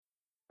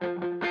You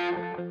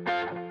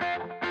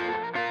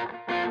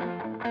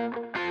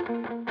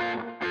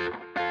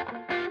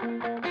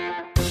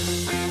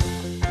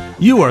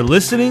are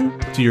listening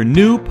to your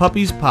new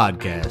Puppies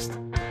podcast,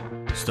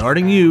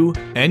 starting you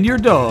and your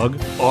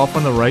dog off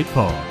on the right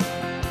paw.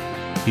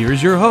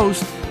 Here's your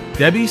host,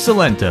 Debbie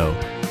Salento.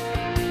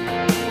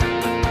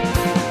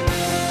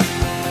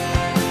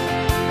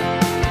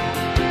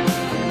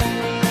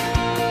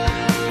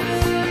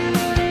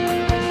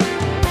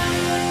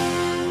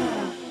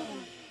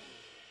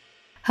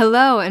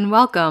 Hello and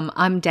welcome.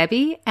 I'm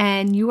Debbie,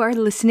 and you are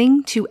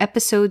listening to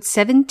episode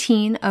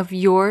 17 of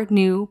your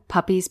new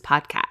Puppies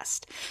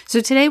podcast. So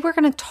today we're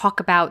going to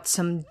talk about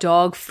some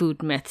dog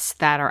food myths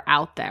that are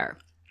out there.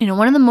 You know,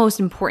 one of the most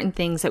important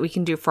things that we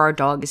can do for our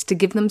dog is to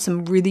give them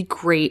some really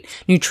great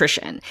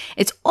nutrition.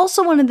 It's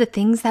also one of the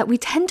things that we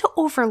tend to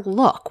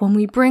overlook when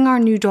we bring our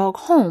new dog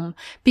home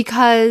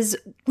because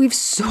we have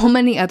so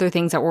many other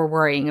things that we're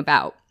worrying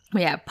about.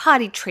 We have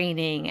potty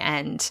training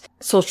and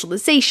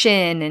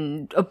socialization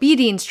and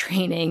obedience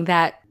training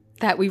that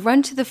we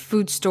run to the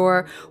food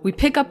store, we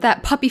pick up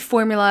that puppy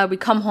formula, we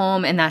come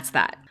home, and that's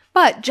that.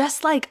 But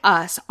just like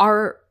us,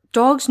 our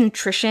dog's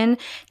nutrition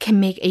can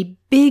make a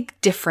big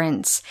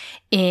difference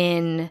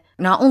in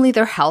not only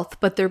their health,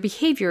 but their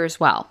behavior as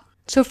well.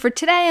 So for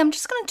today, we're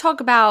going to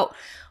talk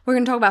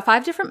about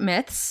 5 different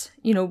myths,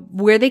 you know,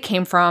 where they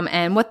came from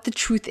and what the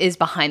truth is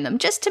behind them,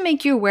 just to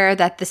make you aware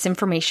that this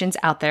information's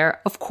out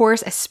there. Of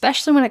course,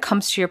 especially when it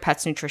comes to your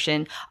pet's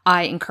nutrition,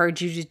 I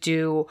encourage you to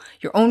do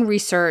your own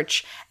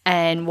research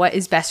and what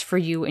is best for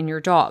you and your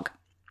dog.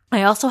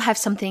 I also have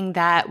something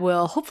that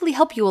will hopefully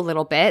help you a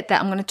little bit that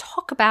I'm going to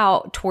talk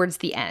about towards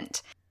the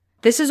end.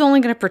 This is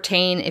only going to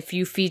pertain if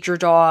you feed your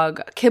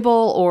dog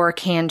kibble or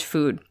canned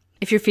food.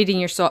 If you're feeding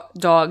your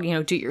dog, you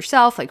know, do it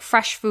yourself, like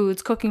fresh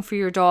foods, cooking for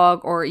your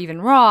dog, or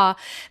even raw,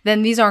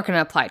 then these aren't going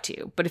to apply to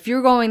you. But if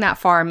you're going that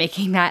far,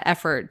 making that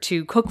effort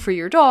to cook for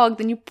your dog,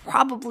 then you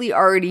probably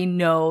already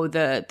know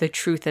the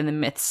truth and the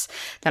myths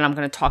that I'm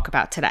going to talk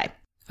about today.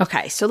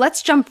 Okay, so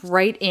let's jump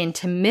right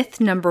into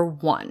myth number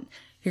 1.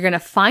 You're going to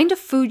find a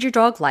food your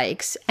dog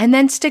likes and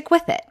then stick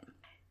with it.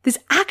 This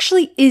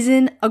actually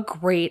isn't a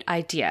great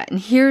idea, and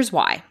here's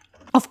why.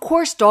 Of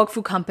course, dog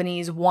food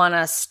companies want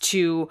us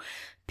to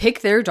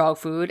pick their dog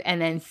food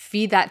and then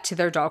feed that to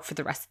their dog for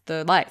the rest of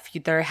their life.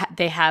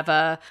 They have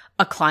a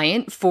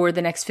client for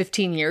the next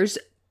 15 years,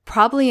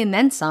 probably, and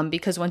then some,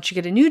 because once you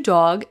get a new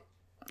dog,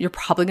 you're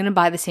probably going to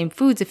buy the same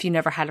foods if you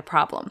never had a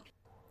problem.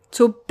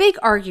 So a big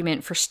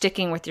argument for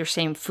sticking with your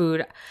same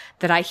food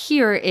that I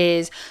hear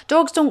is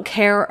dogs don't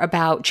care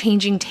about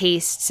changing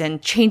tastes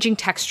and changing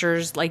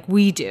textures like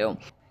we do,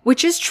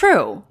 which is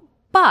true.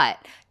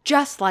 But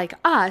just like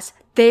us,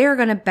 they are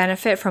going to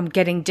benefit from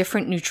getting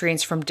different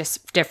nutrients from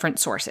different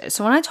sources.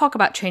 So when I talk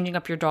about changing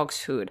up your dog's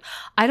food,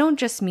 I don't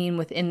just mean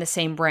within the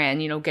same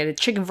brand, you know, get a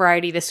chicken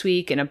variety this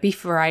week and a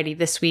beef variety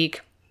this week.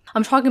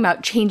 I'm talking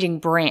about changing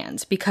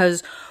brands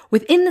because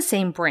within the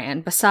same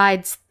brand,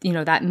 besides, you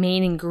know, that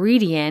main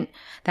ingredient,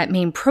 that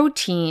main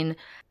protein,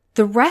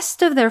 the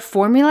rest of their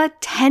formula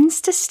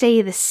tends to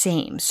stay the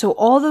same. So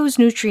all those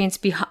nutrients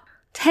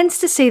tends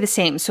to stay the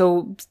same.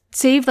 So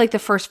save like the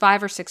first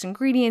 5 or 6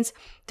 ingredients,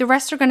 the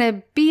rest are going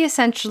to be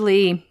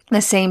essentially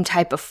the same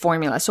type of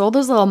formula. So all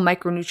those little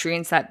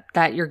micronutrients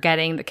that you're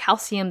getting, the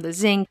calcium, the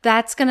zinc,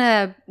 that's going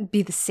to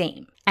be the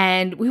same.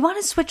 And we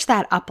want to switch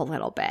that up a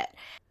little bit.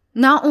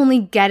 Not only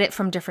get it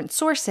from different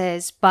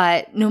sources,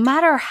 but no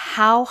matter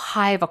how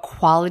high of a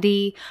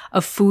quality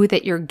of food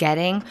that you're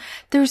getting,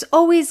 there's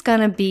always going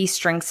to be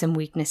strengths and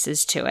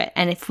weaknesses to it.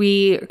 And if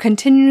we are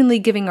continually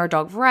giving our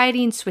dog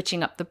variety and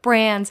switching up the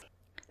brands,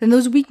 then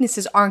those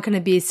weaknesses aren't going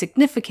to be as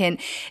significant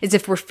as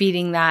if we're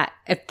feeding that,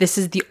 if this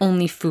is the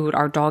only food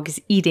our dog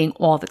is eating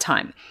all the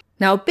time.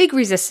 Now, a big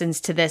resistance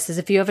to this is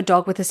if you have a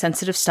dog with a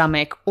sensitive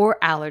stomach or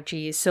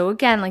allergies. So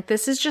again, like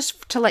this is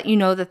just to let you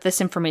know that this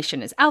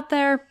information is out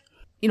there.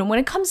 You know, when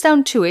it comes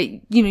down to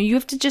it, you know, you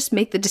have to just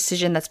make the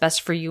decision that's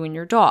best for you and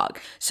your dog.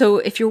 So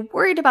if you're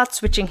worried about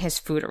switching his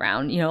food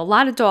around, you know, a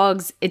lot of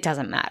dogs, it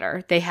doesn't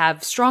matter. They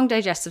have strong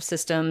digestive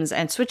systems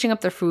and switching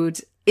up their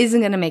foods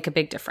isn't going to make a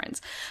big difference.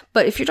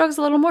 But if your dog's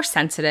a little more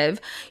sensitive,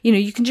 you know,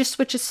 you can just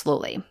switch it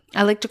slowly.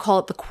 I like to call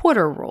it the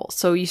quarter rule.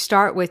 So you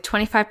start with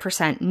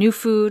 25% new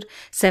food,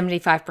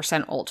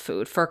 75% old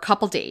food for a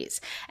couple days,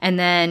 and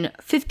then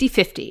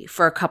 50-50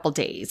 for a couple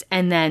days,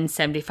 and then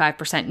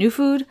 75% new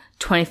food,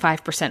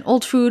 25%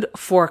 old food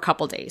for a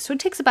couple days. So it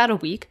takes about a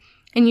week,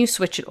 and you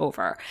switch it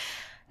over.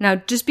 Now,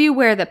 just be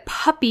aware that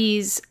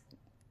puppies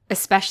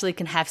especially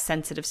can have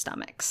sensitive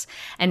stomachs.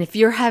 And if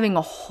you're having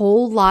a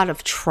whole lot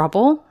of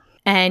trouble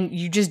and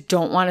you just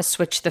don't want to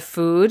switch the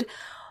food,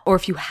 or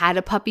if you had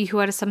a puppy who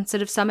had a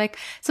sensitive stomach,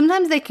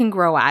 sometimes they can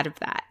grow out of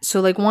that. So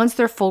like once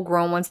they're full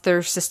grown, once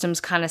their system's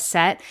kind of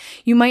set,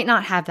 you might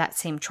not have that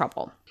same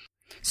trouble.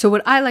 So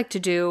what I like to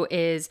do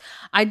is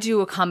I do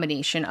a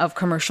combination of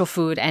commercial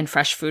food and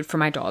fresh food for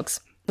my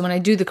dogs. When I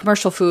do the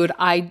commercial food,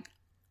 I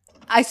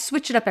I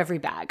switch it up every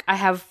bag. I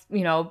have,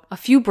 a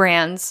few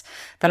brands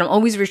that I'm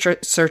always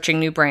researching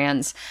new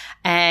brands,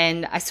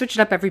 and I switch it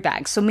up every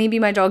bag. So maybe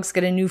my dogs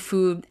get a new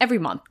food every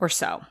month or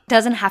so.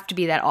 Doesn't have to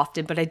be that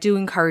often, but I do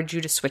encourage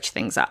you to switch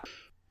things up.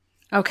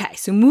 Okay,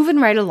 so moving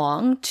right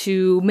along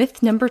to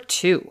myth number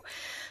 2.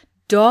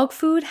 Dog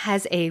food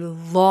has a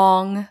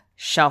long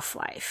shelf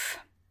life.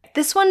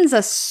 This one's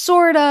a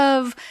sort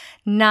of,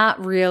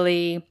 not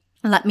really.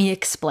 Let me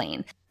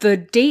explain. The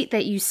date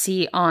that you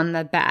see on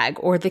the bag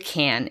or the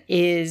can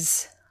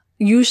is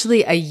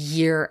usually a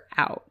year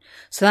out.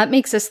 So that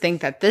makes us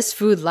think that this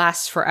food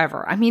lasts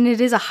forever. I mean, it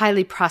is a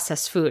highly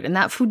processed food, and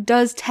that food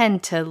does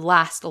tend to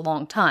last a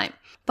long time.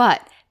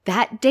 But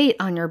that date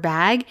on your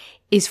bag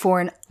is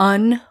for an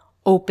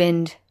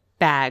unopened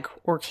bag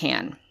or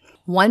can.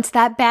 Once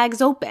that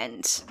bag's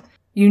opened,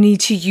 you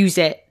need to use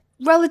it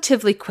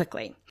relatively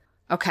quickly.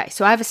 Okay,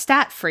 so I have a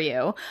stat for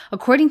you.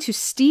 According to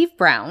Steve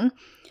Brown,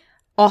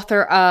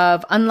 author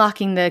of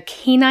Unlocking the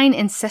Canine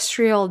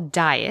Ancestral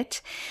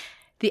Diet,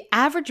 the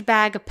average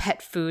bag of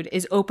pet food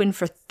is open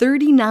for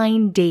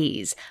 39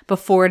 days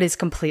before it is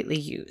completely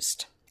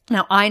used.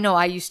 Now, I know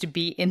I used to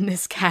be in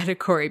this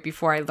category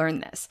before I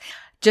learned this.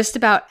 Just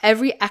about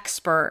every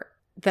expert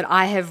that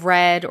I have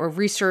read or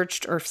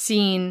researched or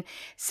seen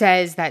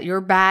says that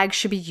your bag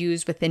should be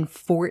used within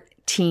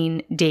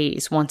 14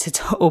 days once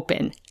it's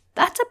open.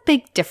 That's a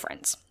big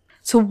difference.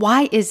 So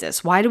why is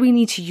this? Why do we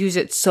need to use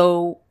it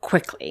so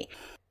quickly?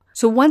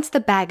 So once the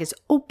bag is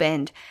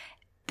opened,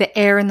 the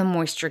air and the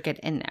moisture get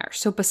in there.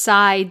 So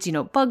besides,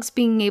 bugs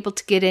being able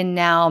to get in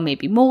now,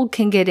 maybe mold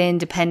can get in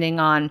depending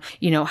on,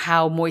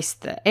 how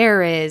moist the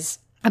air is.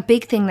 A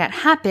big thing that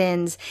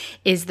happens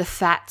is the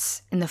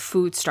fats in the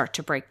food start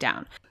to break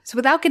down. So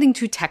without getting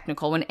too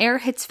technical, when air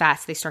hits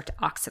fats, they start to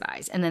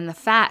oxidize, and then the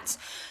fats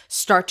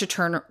start to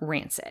turn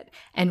rancid.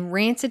 And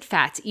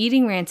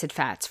eating rancid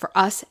fats for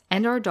us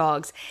and our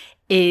dogs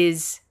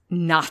is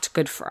not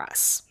good for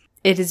us.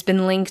 It has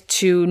been linked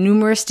to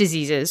numerous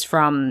diseases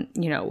from,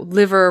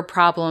 liver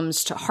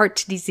problems to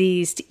heart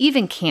disease to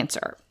even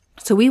cancer.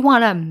 So we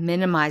want to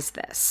minimize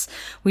this.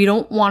 We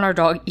don't want our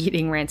dog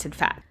eating rancid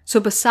fat. So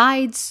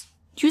besides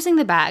using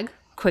the bag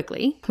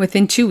quickly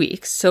within 2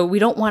 weeks, so we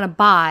don't want to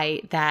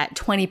buy that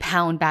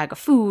 20-pound bag of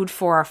food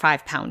for our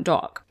 5-pound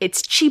dog.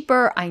 It's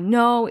cheaper, I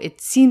know,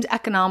 it seems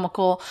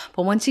economical,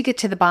 but once you get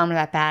to the bottom of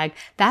that bag,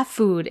 that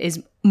food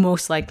is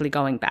most likely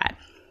going bad.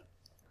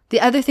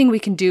 The other thing we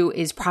can do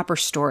is proper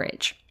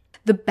storage.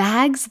 The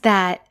bags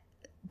that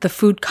the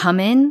food come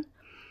in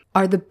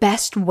are the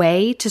best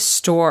way to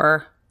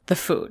store the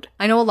food.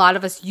 I know a lot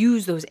of us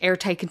use those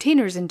airtight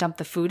containers and dump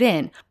the food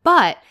in,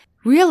 but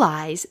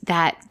realize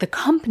that the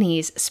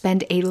companies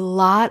spend a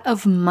lot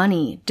of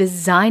money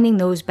designing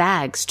those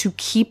bags to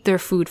keep their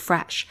food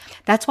fresh.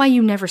 That's why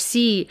you never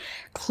see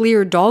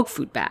clear dog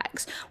food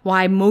bags,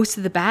 why most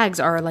of the bags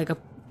are like a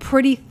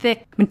pretty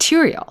thick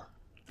material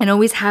and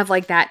always have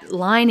like that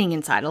lining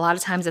inside. A lot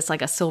of times it's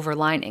like a silver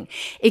lining.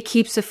 It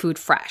keeps the food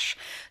fresh.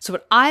 So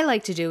what I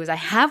like to do is I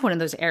have one of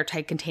those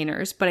airtight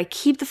containers, but I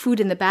keep the food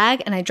in the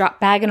bag and I drop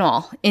bag and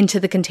all into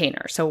the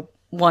container. So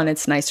one,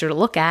 it's nicer to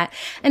look at,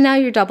 and now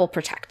you're double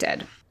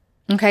protected.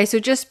 Okay, so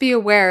just be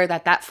aware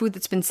that that food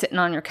that's been sitting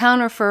on your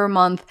counter for a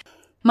month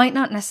might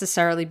not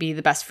necessarily be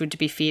the best food to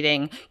be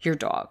feeding your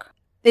dog.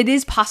 It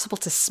is possible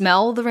to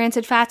smell the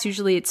rancid fats.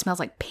 Usually it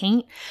smells like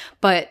paint,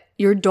 but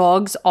your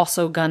dog's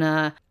also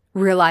gonna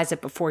realize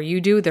it before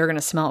you do. They're gonna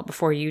smell it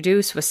before you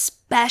do. So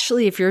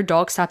especially if your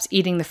dog stops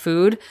eating the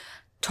food,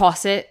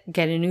 toss it,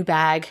 get a new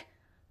bag.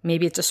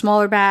 Maybe it's a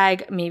smaller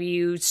bag. Maybe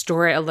you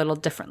store it a little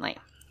differently.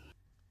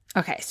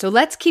 Okay, so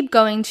let's keep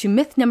going to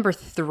myth number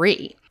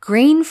 3.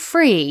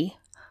 Grain-free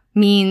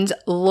means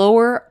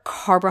lower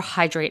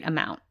carbohydrate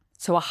amount,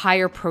 so a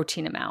higher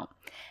protein amount.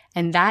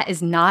 And that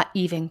is not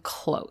even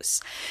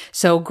close.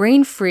 So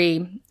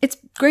grain-free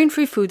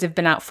foods have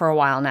been out for a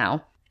while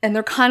now, and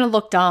they're kind of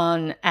looked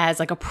on as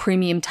like a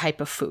premium type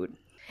of food.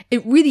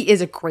 It really is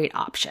a great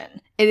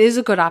option. It is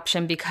a good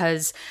option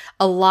because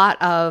a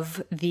lot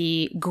of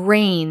the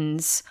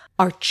grains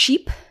are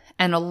cheap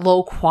and a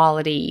low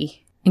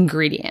quality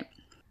ingredient.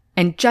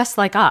 And just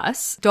like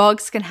us,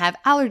 dogs can have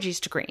allergies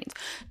to grains.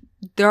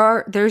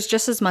 There's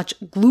just as much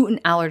gluten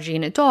allergy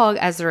in a dog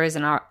as there is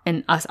in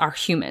us, our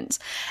humans.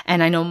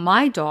 And I know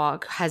my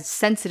dog has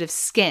sensitive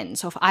skin.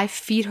 So if I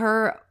feed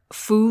her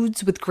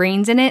foods with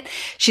grains in it,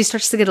 she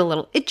starts to get a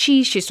little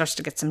itchy. She starts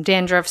to get some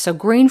dandruff. So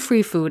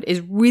grain-free food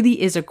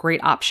really is a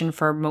great option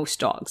for most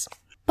dogs.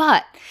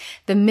 But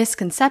the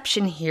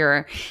misconception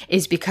here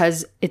is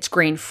because it's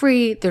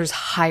grain-free, there's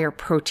higher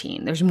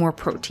protein. There's more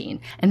protein.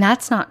 And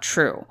that's not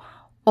true.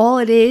 All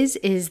it is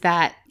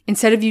that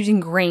instead of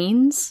using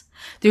grains,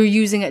 they're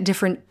using a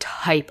different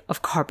type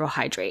of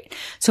carbohydrate.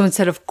 So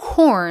instead of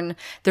corn,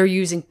 they're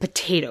using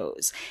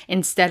potatoes.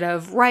 Instead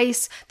of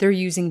rice, they're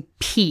using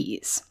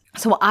peas.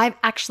 So I've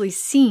actually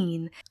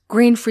seen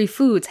grain-free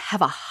foods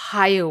have a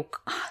higher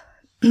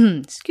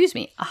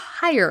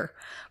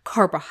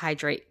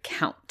carbohydrate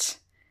count.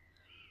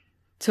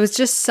 So it's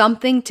just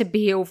something to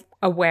be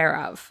aware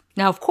of.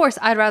 Now, of course,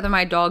 I'd rather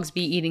my dogs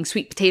be eating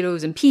sweet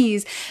potatoes and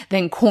peas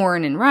than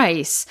corn and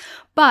rice,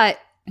 but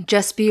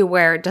just be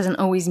aware it doesn't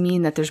always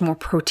mean that there's more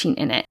protein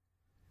in it.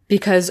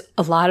 Because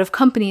a lot of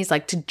companies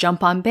like to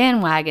jump on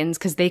bandwagons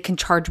because they can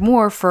charge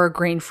more for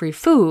grain-free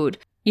food.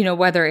 You know,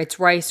 whether it's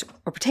rice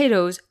or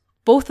potatoes,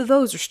 both of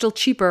those are still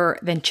cheaper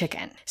than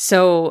chicken.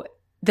 So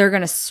they're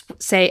going to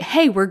say,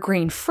 hey, we're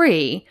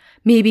grain-free,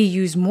 maybe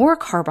use more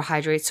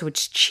carbohydrates so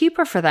it's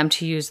cheaper for them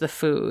to use the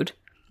food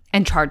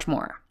and charge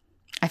more.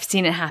 I've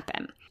seen it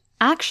happen.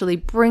 Actually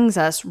brings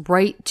us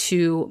right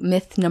to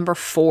myth number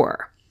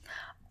 4.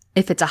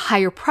 If it's a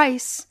higher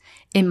price,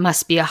 it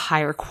must be a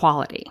higher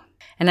quality.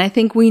 And I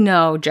think we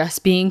know,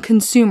 just being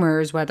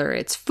consumers, whether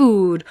it's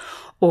food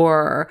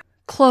or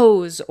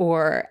clothes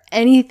or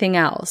anything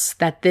else,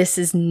 that this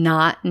is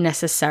not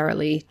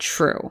necessarily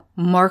true.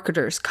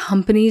 Marketers,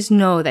 companies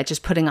know that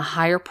just putting a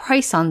higher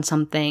price on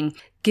something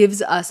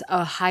gives us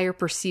a higher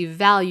perceived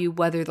value,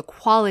 whether the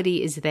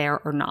quality is there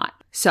or not.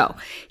 So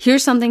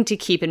here's something to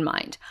keep in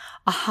mind.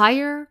 A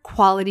higher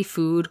quality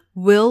food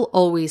will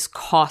always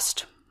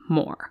cost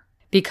more.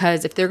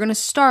 Because if they're going to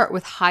start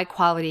with high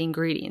quality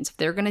ingredients, if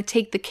they're going to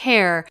take the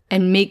care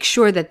and make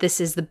sure that this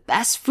is the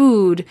best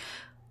food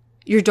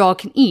your dog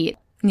can eat,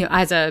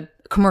 as a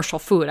commercial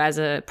food, as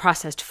a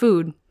processed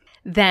food,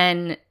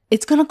 then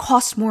it's going to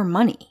cost more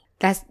money.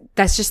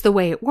 That's just the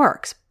way it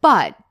works.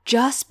 But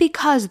just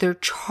because they're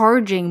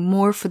charging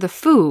more for the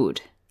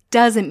food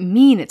doesn't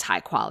mean it's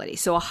high quality.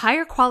 So a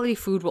higher quality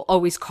food will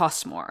always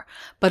cost more,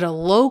 but a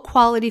low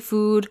quality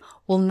food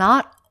will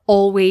not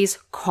always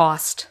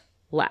cost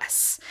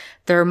less.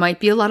 There might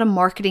be a lot of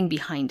marketing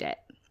behind it.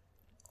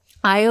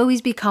 I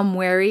always become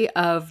wary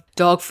of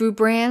dog food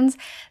brands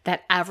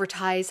that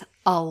advertise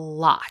a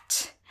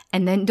lot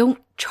and then don't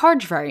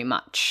charge very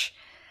much.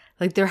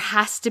 Like, there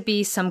has to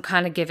be some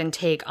kind of give and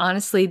take.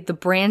 Honestly, the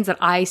brands that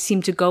I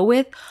seem to go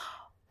with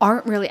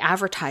aren't really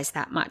advertised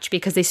that much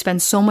because they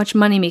spend so much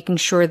money making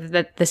sure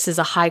that this is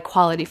a high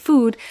quality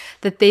food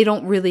that they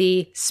don't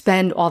really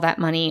spend all that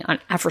money on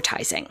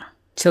advertising.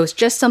 So it's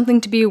just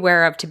something to be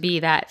aware of, to be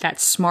that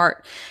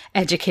smart,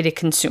 educated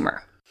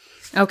consumer.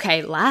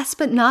 Okay, last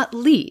but not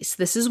least,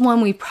 this is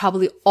one we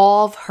probably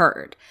all have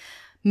heard.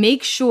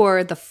 Make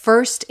sure the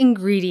first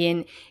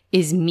ingredient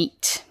is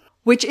meat,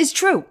 which is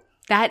true.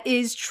 That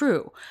is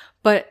true.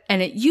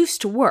 And it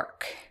used to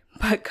work,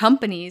 but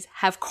companies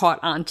have caught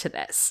on to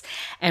this.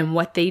 And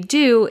what they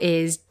do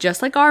is,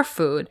 just like our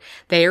food,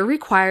 they are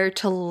required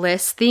to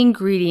list the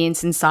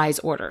ingredients in size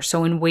order,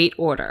 so in weight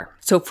order.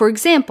 So for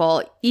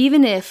example,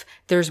 even if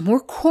there's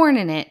more corn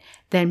in it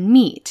than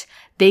meat,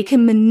 they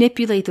can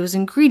manipulate those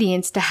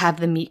ingredients to have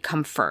the meat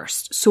come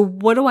first. So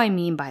what do I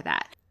mean by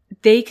that?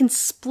 They can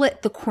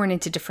split the corn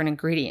into different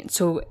ingredients.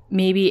 So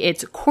maybe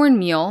it's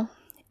cornmeal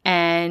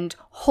and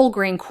whole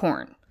grain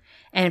corn.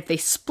 And if they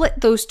split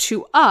those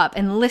two up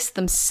and list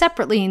them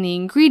separately in the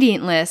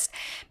ingredient list,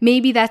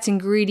 maybe that's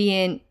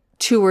ingredient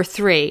 2 or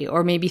 3,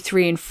 or maybe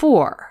 3 and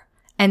 4.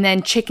 And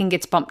then chicken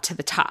gets bumped to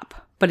the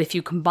top. But if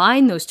you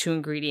combine those two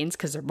ingredients,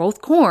 because they're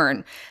both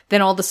corn,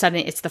 then all of a sudden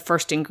it's the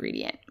first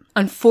ingredient.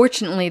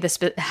 Unfortunately, this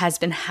has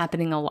been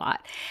happening a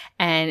lot,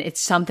 and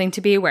it's something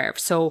to be aware of.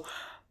 So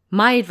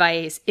my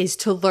advice is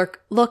to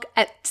look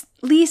at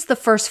least the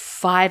first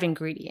 5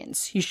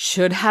 ingredients. You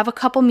should have a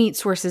couple meat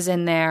sources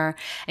in there,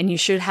 and you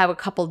should have a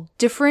couple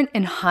different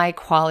and high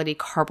quality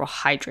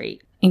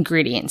carbohydrate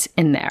ingredients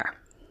in there.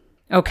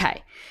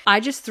 Okay, I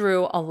just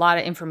threw a lot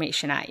of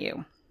information at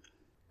you.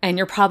 And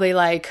you're probably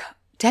like,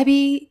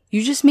 Debbie,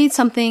 you just made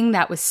something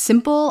that was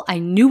simple. I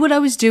knew what I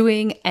was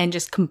doing and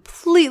just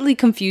completely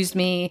confused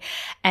me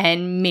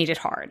and made it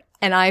hard.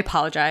 And I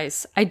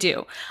apologize. I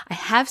do. I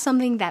have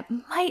something that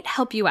might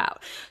help you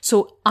out.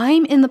 So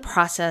I'm in the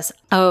process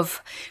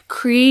of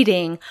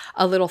creating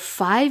a little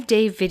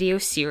 5-day video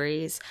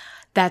series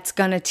that's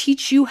going to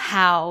teach you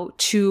how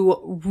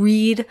to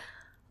read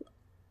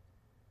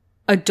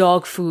a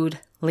dog food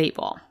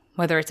label,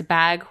 whether it's a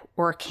bag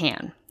or a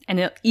can. And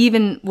it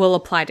even will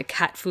apply to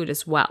cat food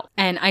as well.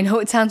 And I know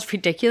it sounds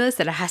ridiculous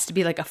that it has to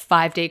be like a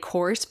 5-day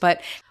course,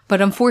 but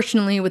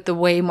unfortunately with the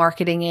way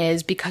marketing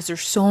is, because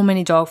there's so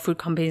many dog food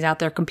companies out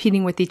there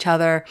competing with each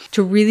other,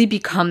 to really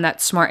become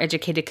that smart,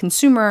 educated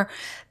consumer,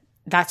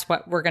 that's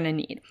what we're going to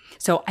need.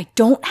 So I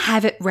don't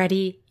have it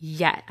ready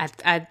yet.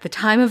 At the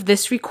time of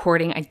this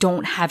recording, I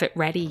don't have it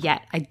ready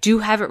yet. I do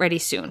have it ready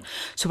soon.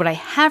 So what I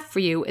have for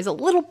you is a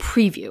little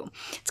preview.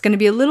 It's going to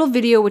be a little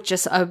video with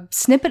just a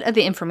snippet of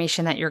the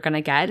information that you're going to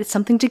get. It's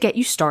something to get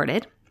you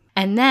started.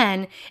 And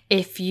then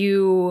if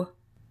you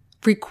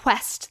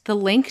request the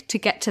link to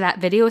get to that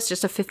video, it's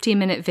just a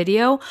 15-minute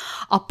video,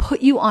 I'll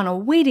put you on a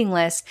waiting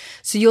list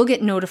so you'll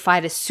get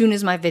notified as soon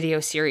as my video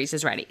series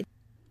is ready.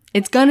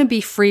 It's going to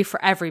be free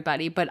for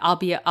everybody, but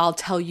I'll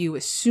tell you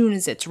as soon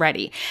as it's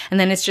ready. And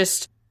then it's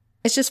just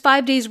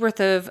 5 days worth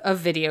of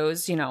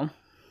videos,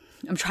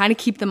 I'm trying to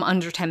keep them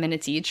under 10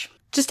 minutes each,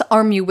 just to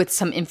arm you with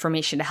some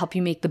information to help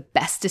you make the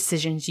best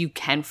decisions you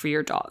can for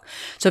your dog.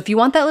 So if you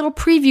want that little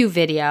preview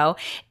video,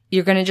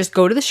 you're going to just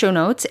go to the show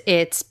notes.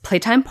 It's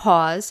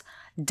playtimepause.com/.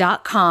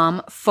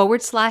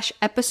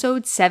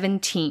 playtimepause.com/episode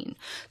 17.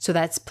 So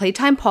that's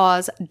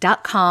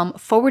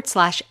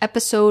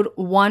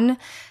playtimepause.com/episode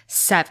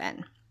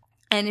 17.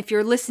 And if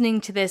you're listening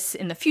to this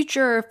in the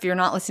future, if you're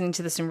not listening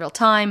to this in real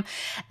time,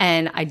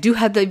 and I do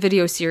have the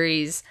video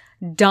series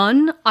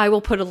done, I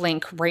will put a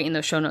link right in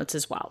the show notes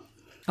as well.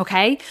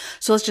 Okay,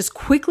 so let's just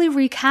quickly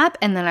recap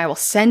and then I will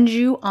send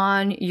you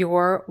on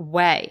your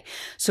way.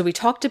 So we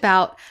talked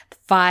about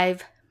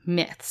 5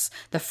 myths.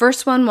 The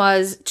first one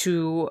was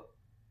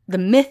the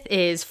myth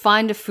is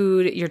find a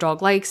food your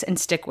dog likes and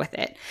stick with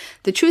it.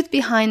 The truth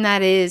behind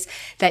that is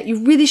that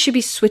you really should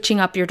be switching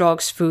up your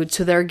dog's food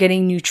so they're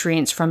getting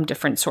nutrients from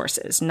different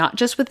sources, not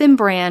just within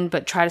brand,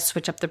 but try to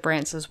switch up the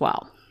brands as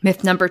well.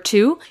 Myth number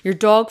 2, your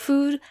dog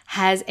food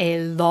has a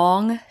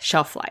long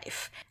shelf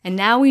life. And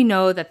now we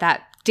know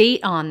that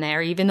date on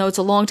there, even though it's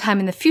a long time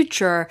in the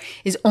future,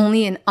 is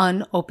only an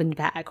unopened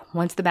bag.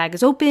 Once the bag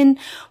is open,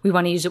 we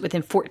want to use it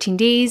within 14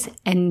 days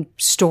and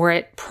store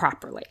it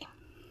properly.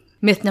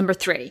 Myth number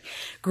 3,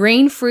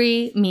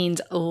 grain-free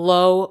means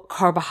low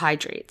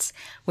carbohydrates,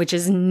 which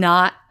is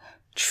not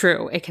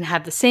true. It can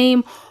have the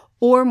same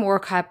or more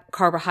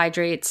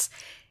carbohydrates.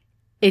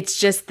 It's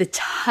just the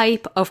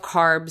type of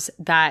carbs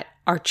that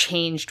are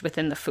changed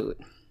within the food.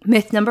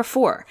 Myth number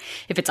 4,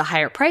 if it's a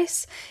higher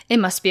price, it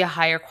must be a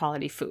higher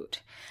quality food.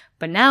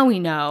 But now we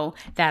know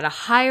that a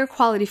higher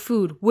quality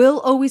food will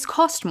always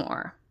cost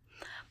more,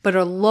 but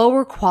a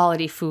lower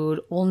quality food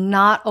will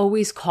not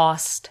always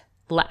cost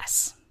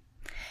less.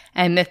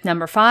 And myth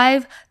number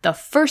 5, the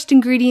first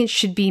ingredient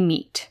should be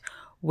meat,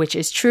 which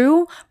is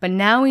true, but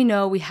now we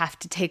know we have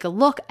to take a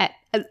look at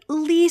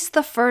least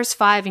the first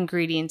 5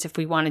 ingredients if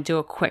we want to do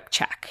a quick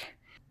check.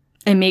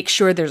 And make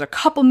sure there's a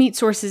couple meat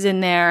sources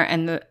in there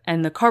and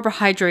the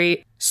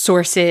carbohydrate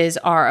sources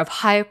are of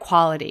high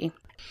quality.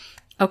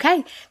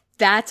 Okay,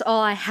 that's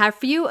all I have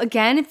for you.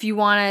 Again, if you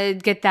want to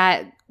get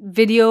that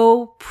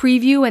video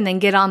preview and then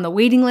get on the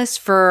waiting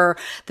list for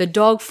the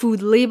dog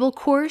food label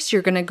course,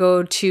 you're going to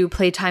go to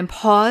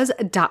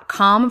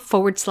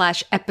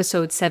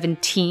playtimepause.com/episode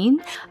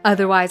 17.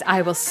 Otherwise,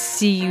 I will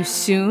see you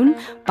soon.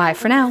 Bye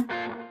for now.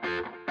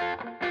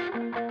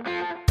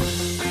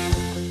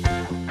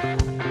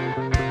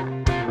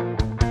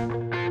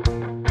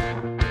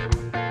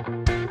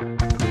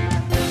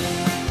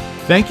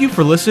 Thank you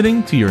for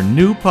listening to your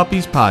New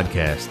Puppies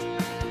podcast.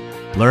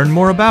 Learn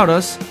more about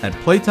us at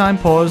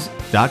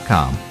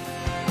playtimepause.com.